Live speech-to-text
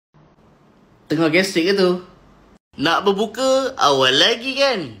Tengah gastrik ke tu? Nak berbuka awal lagi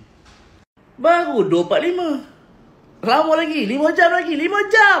kan? Baru 2.45. Lama lagi, 5 jam lagi,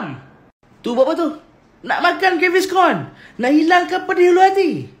 5 jam. Tu buat apa tu? Nak makan Gaviscon. Nak hilangkan pedih hulu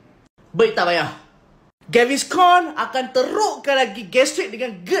hati. Baik, tak payah. Gaviscon akan terukkan lagi gastrik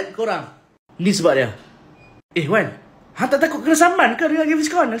dengan Gerd korang. Ni sebab dia. Wan, hang tak takut kena saman ke dengan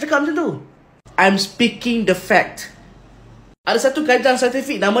Gaviscon? Nak cakap macam tu? I'm speaking the fact. Ada satu kajian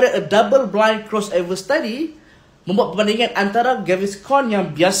saintifik nama dia a double blind crossover study membuat perbandingan antara Gaviscon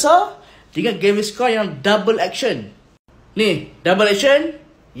yang biasa dengan Gaviscon yang double action. Ni, double action,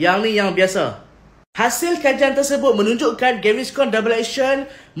 yang ni yang biasa. Hasil kajian tersebut menunjukkan Gaviscon double action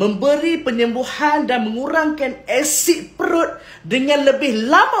memberi penyembuhan dan mengurangkan asid perut dengan lebih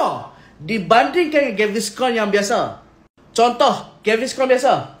lama dibandingkan Gaviscon yang biasa. Contoh, Gaviscon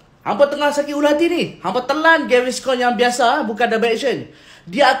biasa. Hampa tengah sakit ulah hati ni, hampa telan Gaviscon yang biasa, bukan double action.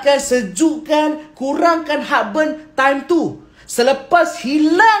 Dia akan sejukkan, kurangkan heartburn time 2. Selepas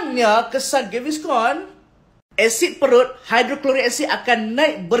hilangnya kesan Gaviscon, asid perut, hidroklorik asid akan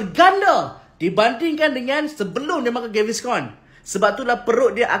naik berganda dibandingkan dengan sebelum dia makan Gaviscon. Sebab itulah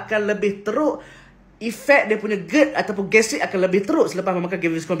perut dia akan lebih teruk. Efek dia punya Gerd ataupun gastrik akan lebih teruk selepas makan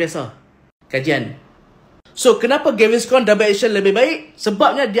Gaviscon biasa. Kajian. So, kenapa Gaviscon double action lebih baik?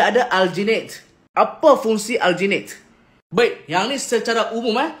 Sebabnya dia ada alginate. Apa fungsi alginate? Baik, yang ni secara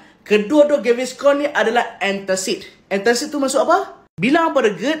umum kedua-dua Gaviscon ni adalah antacid. Antacid tu maksud apa? Bila hampa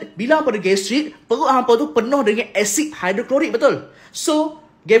ada Gerd, bila hampa ada gastrik, perut hampa tu penuh dengan asid hidroklorik, betul? So,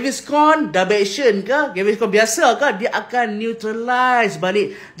 Gaviscon double action ke, Gaviscon biasa ke, dia akan neutralize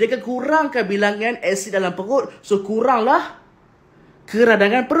balik. Dia akan kurangkan bilangan asid dalam perut. So, kuranglah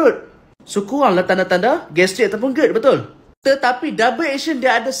keradangan perut. So, kuranglah tanda-tanda gastrik ataupun Gerd, betul? Tetapi double action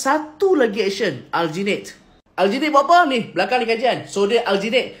dia ada satu lagi action, alginate. Alginate buat apa ni? Belakang ni kajian. So, dia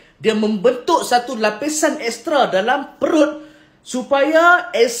alginate. Dia membentuk satu lapisan ekstra dalam perut supaya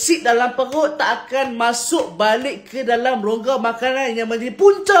asid dalam perut tak akan masuk balik ke dalam rongga makanan yang menjadi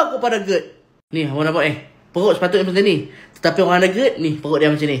punca kepada Gerd. Ni, awak nampak perut sepatutnya macam ni. Tetapi orang ada Gerd, ni perut dia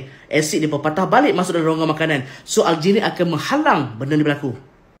macam ni. Asid dia patah balik masuk dalam rongga makanan. So, alginate akan menghalang benda ni berlaku.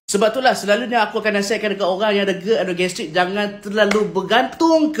 Sebab itulah selalunya aku akan nasihatkan dekat orang yang ada Gerd atau gastrik, jangan terlalu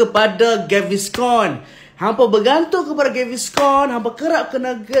bergantung kepada Gaviscon. Hampa bergantung kepada Gaviscon, hampa kerap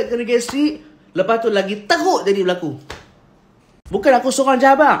kena Gerd, kena gastrik, lepas tu lagi teruk jadi berlaku. Bukan aku seorang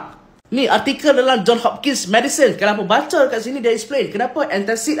jabak. Ni artikel dalam John Hopkins Medicine. Kalau hampa baca kat sini dia explain kenapa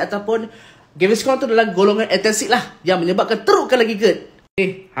antacid ataupun Gaviscon tu dalam golongan antacid lah yang menyebabkan terukkan lagi Gerd.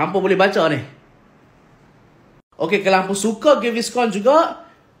 Ni hampa boleh baca ni. Okey, kalau hampa suka Gaviscon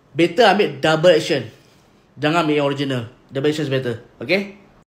juga, better ambil double action. Jangan ambil yang original. Double action is better. Okay?